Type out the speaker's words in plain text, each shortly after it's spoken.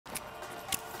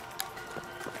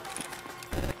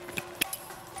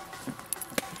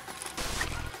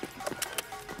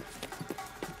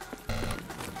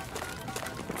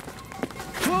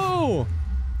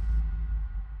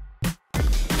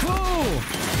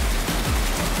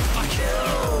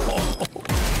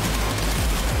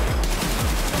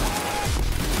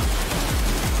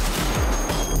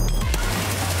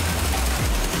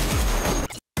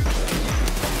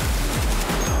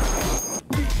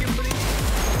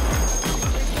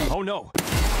Oh no.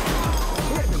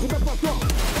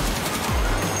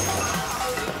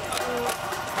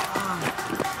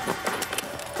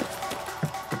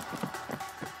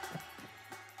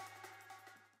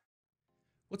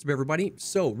 What's up, everybody?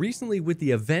 So recently, with the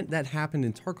event that happened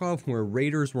in Tarkov where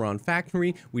raiders were on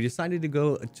factory, we decided to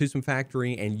go to some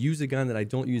factory and use a gun that I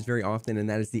don't use very often, and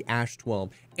that is the ASH-12.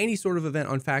 Any sort of event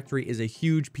on factory is a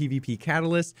huge PvP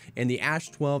catalyst, and the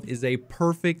ASH-12 is a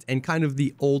perfect and kind of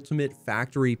the ultimate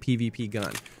factory PvP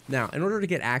gun. Now, in order to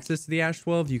get access to the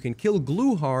ASH-12, you can kill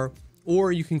Gluhar,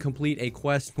 or you can complete a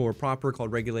quest for proper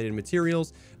called regulated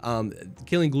materials.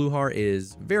 Killing Gluhar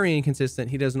is very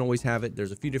inconsistent. He doesn't always have it.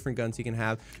 There's a few different guns he can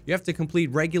have. You have to complete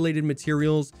regulated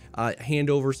materials, hand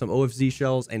over some OFZ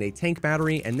shells and a tank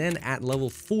battery, and then at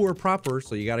level 4 proper,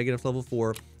 so you got to get up to level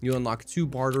 4, you unlock 2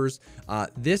 barters.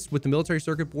 This, with the military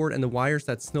circuit board and the wires,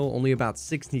 that's still only about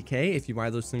 60k if you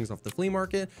buy those things off the flea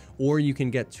market, or you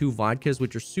can get 2 vodkas,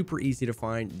 which are super easy to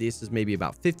find. This is maybe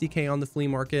about 50k on the flea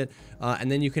market,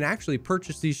 and then you can actually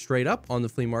purchase these straight up on the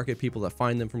flea market. People that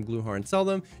find them from Gluhar and sell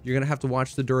them. You're gonna have to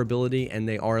watch the durability, and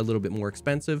they are a little bit more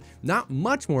expensive. Not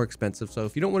much more expensive, so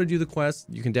if you don't want to do the quest,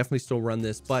 you can definitely still run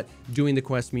this, but doing the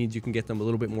quest means you can get them a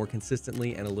little bit more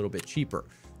consistently and a little bit cheaper.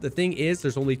 The thing is,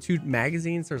 there's only 2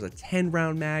 magazines. There's a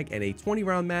 10-round mag and a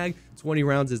 20-round mag. 20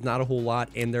 rounds is not a whole lot,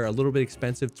 and they're a little bit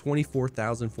expensive,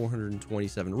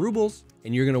 24,427 rubles.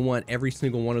 And you're going to want every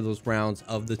single one of those rounds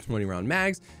of the 20-round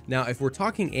mags. Now, if we're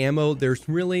talking ammo, there's a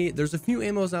few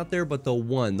ammos out there, but the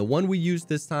one we used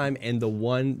this time, and the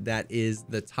one that is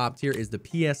the top tier, is the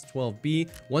PS12B.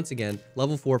 Once again,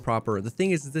 level 4 proper. The thing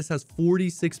is, this has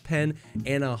 46 pen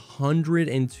and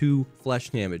 102 flesh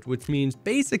damage, which means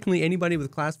basically anybody with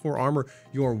class 4 armor,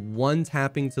 you're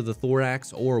 1-tapping to the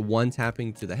thorax or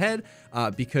 1-tapping to the head,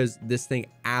 because this thing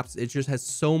it just has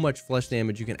so much flesh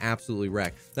damage you can absolutely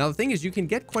wreck. Now, the thing is, you can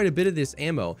get quite a bit of this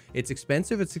ammo. It's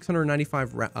expensive. It's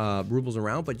 695 rubles a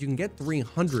round, but you can get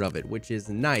 300 of it, which is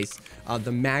nice.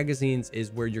 The magazines is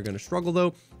where you're going to struggle,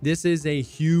 though. This is a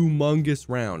humongous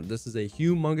round.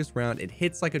 It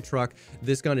hits like a truck.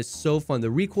 This gun is so fun.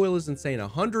 The recoil is insane.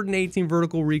 118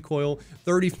 vertical recoil,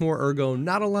 34 ergo,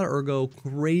 not a lot of ergo,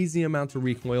 crazy amount of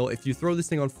recoil. If you throw this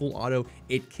thing on full auto,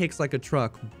 it kicks like a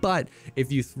truck. But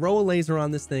if you throw a laser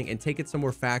on this thing and take it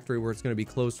somewhere factory where it's going to be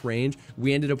close range,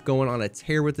 we ended up going on a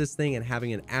tear with this thing and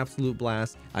having an absolute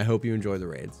blast. I hope you enjoy the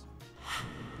raids.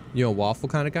 You a waffle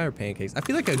kind of guy or pancakes? I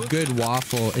feel like a good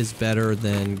waffle is better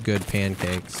than good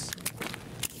pancakes.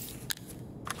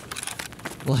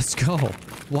 Let's go.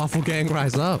 Waffle gang,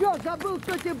 rise up. All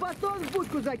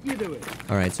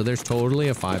right, so there's totally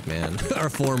a 5-man or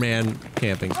 4-man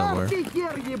camping somewhere.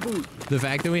 The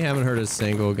fact that we haven't heard a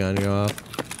single gun go off.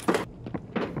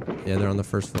 Yeah, they're on the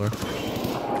first floor.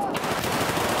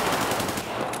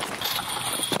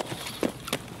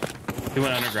 He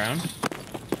went underground.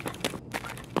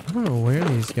 I don't know where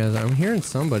these guys are. I'm hearing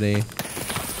somebody.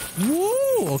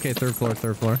 Woo! Okay, third floor.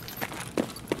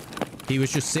 He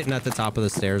was just sitting at the top of the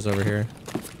stairs over here.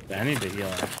 I need to heal,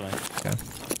 actually. Okay.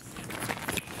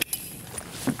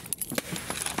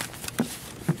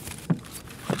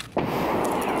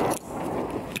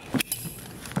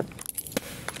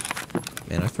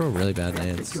 Man, I throw really bad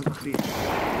nades.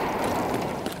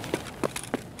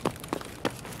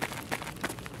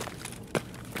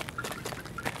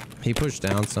 He pushed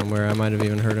down somewhere. I might have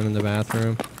even heard him in the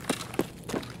bathroom.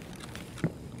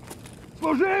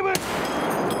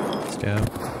 Let's go.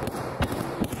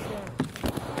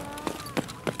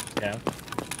 Yeah.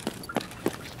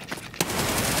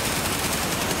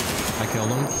 I killed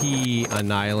him. He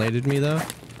annihilated me, though.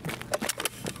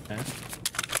 Okay.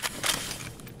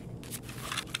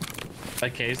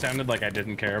 That K sounded like I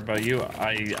didn't care about you.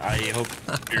 I hope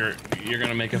you're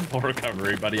gonna make a full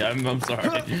recovery, buddy. I'm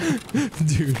sorry.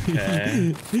 Dude,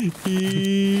 okay.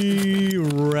 He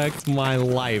wrecked my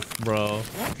life, bro.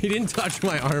 He didn't touch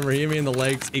my armor. He hit me in the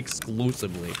legs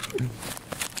exclusively.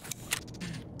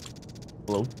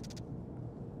 Hello.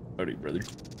 Howdy, brother.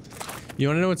 You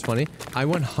want to know what's funny? I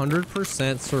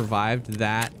 100% survived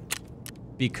that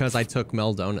because I took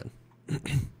Meldonin.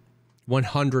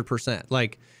 100%.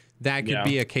 Like, that could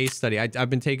be a case study.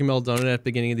 I've been taking Meldonin at the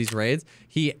beginning of these raids.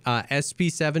 He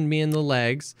SP7'd me in the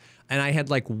legs, and I had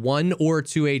like 1 or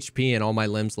 2 HP and all my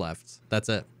limbs left. That's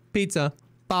it. Pizza.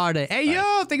 Party. Hey,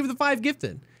 yo, thank you for the 5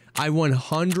 gifted. I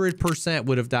 100%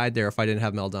 would have died there if I didn't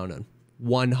have Meldonin.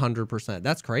 100%.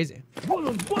 That's crazy.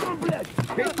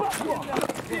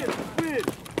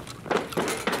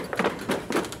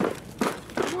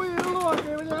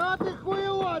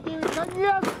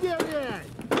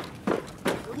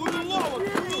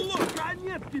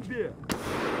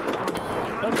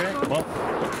 Okay, well,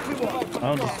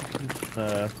 Oh,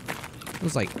 It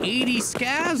was like 80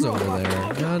 scavs over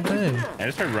there. God dang. I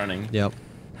just started running. Yep.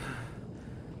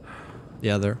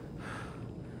 Yeah, they're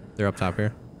up top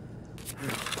here.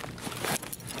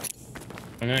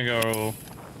 I'm gonna go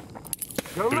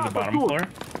through the bottom floor.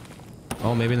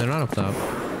 Oh, maybe they're not up top.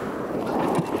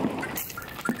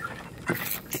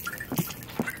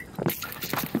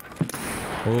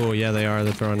 Oh, yeah, they are.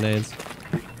 They're throwing nades.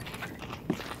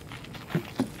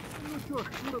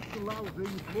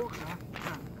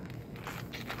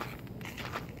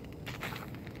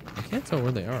 I can't tell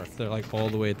where they are, if they're like all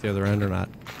the way at the other end or not.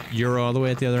 You're all the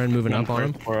way at the other end moving up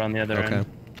on them? Or on the other end.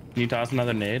 Can you toss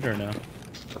another nade or no?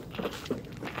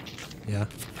 Yeah.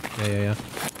 Yeah.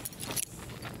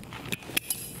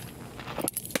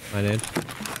 I did.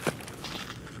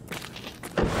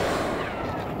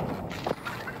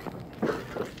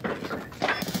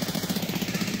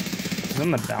 He's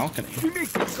on the balcony.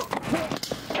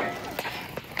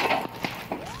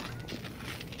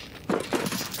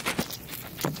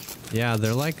 Yeah,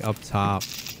 they're like up top.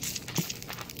 Is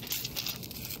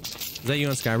that you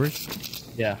on Skybridge?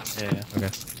 Yeah.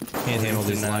 Okay. Can't handle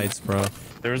these lights, bro.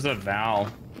 There was a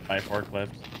Val by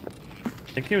forklift. I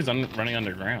think he was running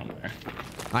underground there.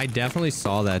 I definitely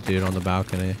saw that dude on the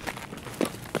balcony.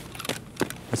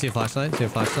 You see a flashlight?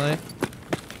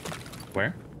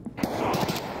 Where?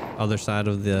 Other side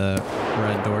of the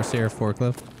red doors here,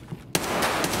 forklift.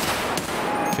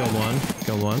 Killed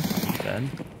one. Dead.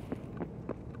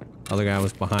 Other guy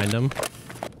was behind him.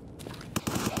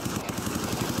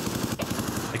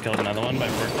 I killed another one by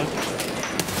forklift.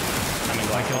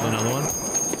 I killed another one.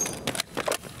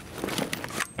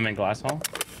 I'm in glass hall.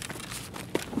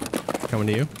 Coming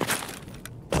to you.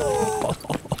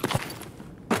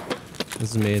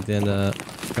 This is me at the end,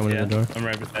 coming to the door. I'm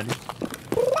right beside you.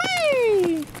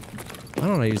 Whee! Why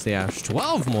don't I use the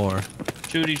ASH-12 more?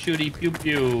 Shooty, pew,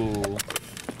 pew.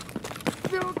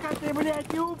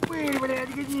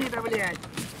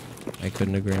 I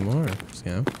couldn't agree more.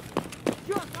 Scam.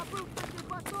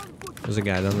 There's a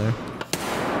guy down there.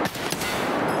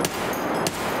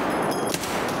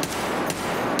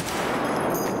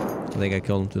 I think I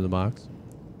killed him through the box.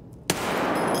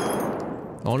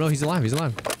 Oh no, he's alive. Is he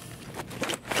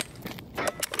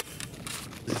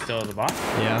still at the box?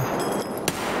 Yeah.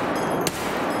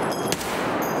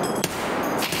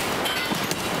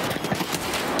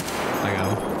 I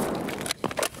got him.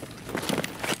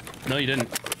 No, you didn't.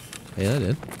 Yeah, I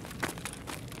did.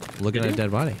 Looking at a dead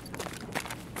body.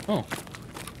 Oh.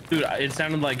 Dude, it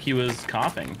sounded like he was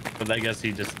coughing, but I guess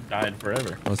he just died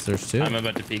forever. Unless there's two. I'm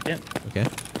about to peek it. Okay.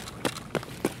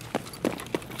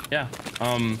 Yeah.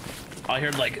 I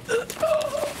heard like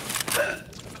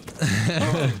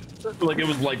like it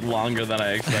was like longer than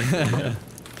I expected. Yeah.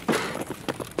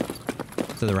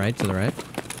 To the right.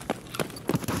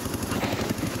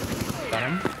 Got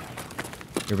him.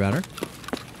 You're better?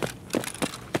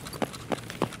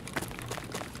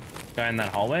 Guy in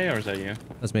that hallway, or is that you?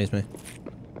 That's me,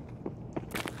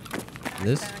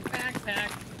 This?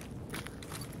 Backpack.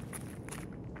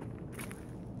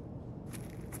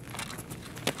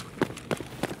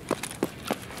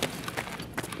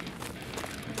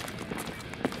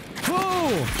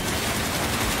 Whoa!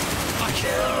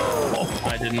 I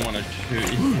didn't want to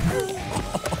shoot you.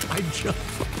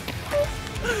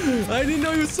 I didn't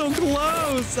know he was so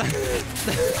close.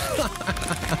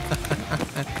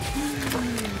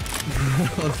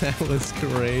 Bro, that was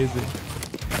crazy.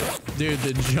 Dude,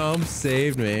 the jump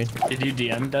saved me. Did you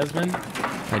DM Desmond?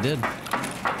 I did.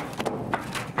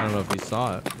 I don't know if you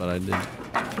saw it, but I did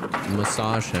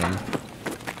massage him.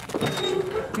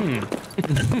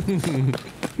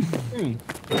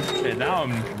 Okay, now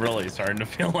I'm really starting to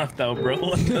feel left out, bro. You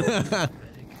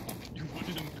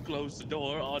wouldn't close the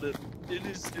door on an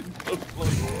innocent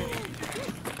employee.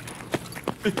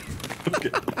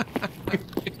 Okay.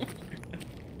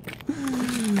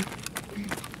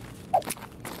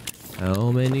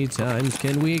 How many times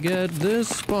can we get this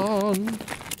spawn?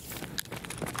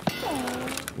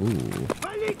 Ooh.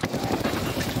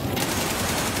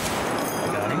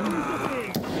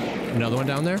 Another one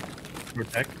down there?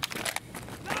 Protect.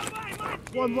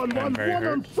 One,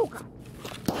 suka.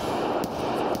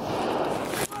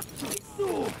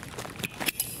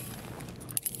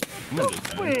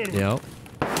 Yep.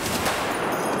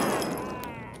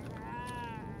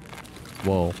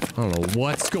 Whoa. I don't know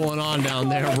what's going on down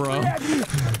there, bro. I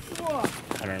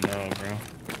don't know, bro.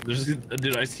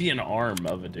 Dude, I see an arm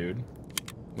of a dude.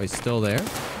 Wait, still there?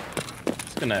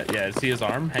 It's gonna, yeah, I see his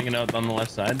arm hanging out on the left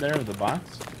side there of the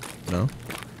box. No.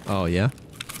 Oh, yeah.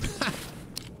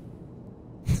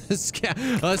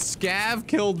 A scav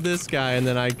killed this guy, and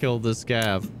then I killed the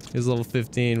scav. He's level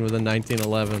 15 with a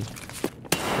 1911.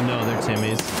 No, they're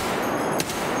Timmy's.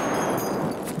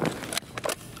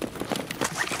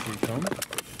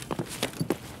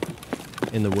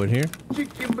 In the wood here.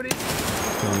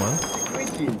 Come on.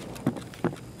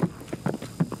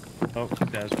 Oh,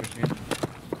 guys pushing it.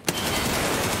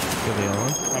 Kill the other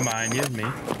one. I'm behind you, me.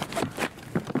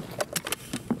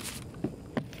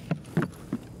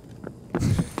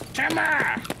 Come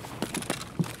on!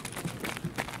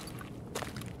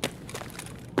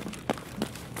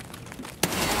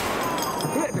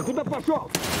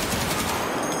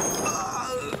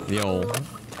 Yo.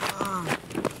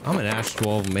 I'm an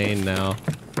ASH-12 main now.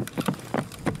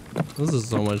 This is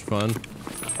so much fun.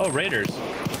 Oh, Raiders.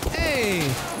 Hey!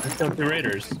 Let's go to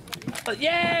Raiders.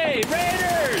 Yay!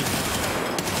 Raiders!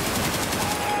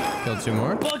 Killed 2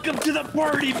 more. Welcome to the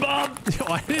party, Bob! Yo,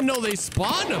 I didn't know they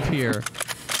spawned up here.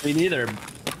 Me neither.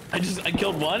 I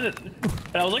killed one and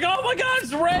I was like, oh my god,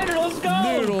 it's a Raider, let's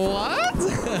go! Dude, what?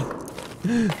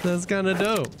 That's kind of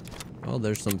dope. Oh,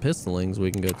 there's some pistolings we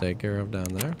can go take care of down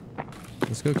there.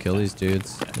 Let's go kill these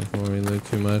dudes before we loot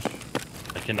too much.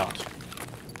 I cannot.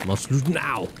 Must loot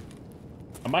now.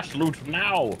 I must loot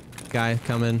now. Guy,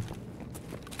 come in.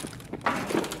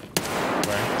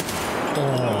 Where?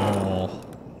 Oh.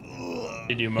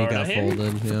 Did you He murder got him?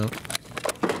 folded, yeah.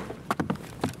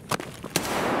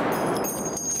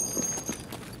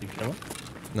 Did you kill him?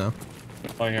 No.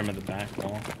 Oh, I hear him at the back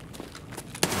wall.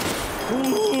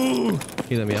 Ooh.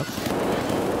 He let me up.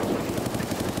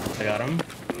 I got him.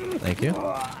 Thank you. I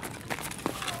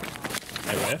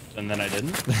whiffed and then I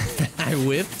didn't. I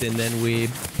whiffed and then we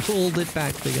pulled it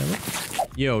back together.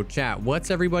 Yo, chat, what's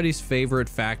everybody's favorite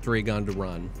factory gun to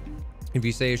run? If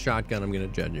you say a shotgun, I'm gonna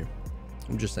judge you.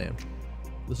 I'm just saying.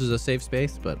 This is a safe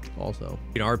space, but also.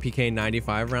 You know, RPK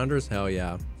 95 rounders? Hell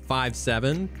yeah.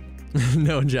 5.7?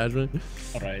 No judgment.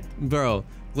 All right. Bro,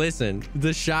 listen,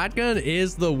 the shotgun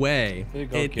is the way.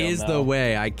 It is the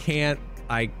way.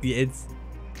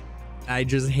 I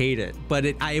just hate it.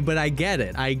 But I get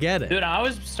it. I get it. Dude, I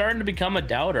was starting to become a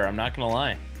doubter, I'm not gonna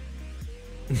lie.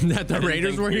 That the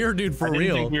Raiders were here, dude, for real. I didn't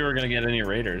real. think we were gonna get any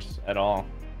Raiders at all.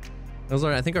 That was,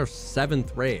 I think, our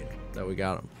 7th raid that we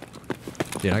got them.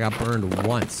 Dude, I got burned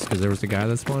once because there was a guy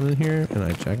that spawned in here, and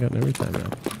I check out every time now.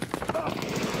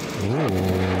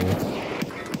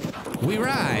 Ooh. We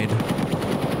ride.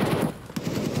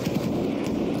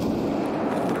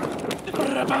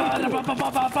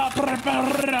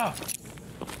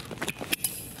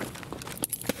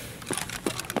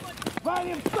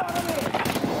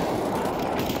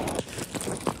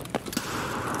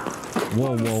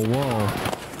 Whoa, whoa, whoa.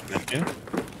 Thank you.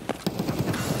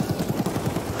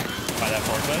 By that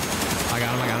forklift. I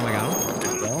got him.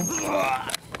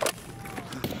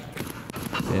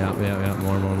 Yeah.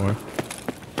 More.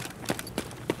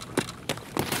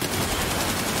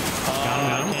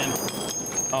 Got him.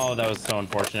 Oh, that was so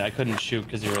unfortunate. I couldn't shoot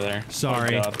because you were there.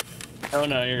 Sorry. Oh,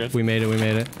 no, you're good. We made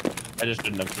it. I just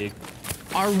shouldn't have peeked.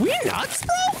 Are we nuts,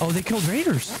 bro? Oh, they killed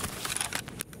Raiders.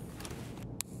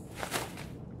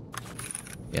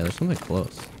 Yeah, there's something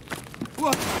close.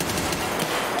 A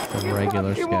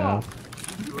regular scout.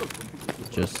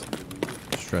 Just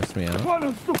stressed me out.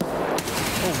 Oh,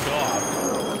 God.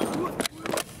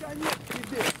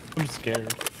 I'm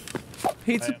scared.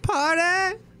 Pizza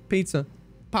party! Pizza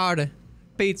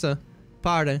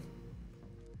party.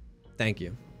 Thank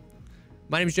you.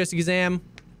 My name is Jessekazam.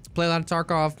 Play a lot of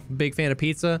Tarkov. Big fan of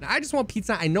pizza. I just want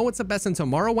pizza. I know it's the best, and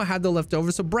tomorrow we'll have the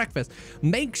leftovers for breakfast.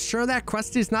 Make sure that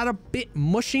crust is not a bit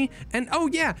mushy. And oh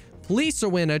yeah, please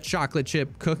throw in a chocolate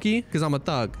chip cookie, because I'm a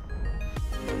thug.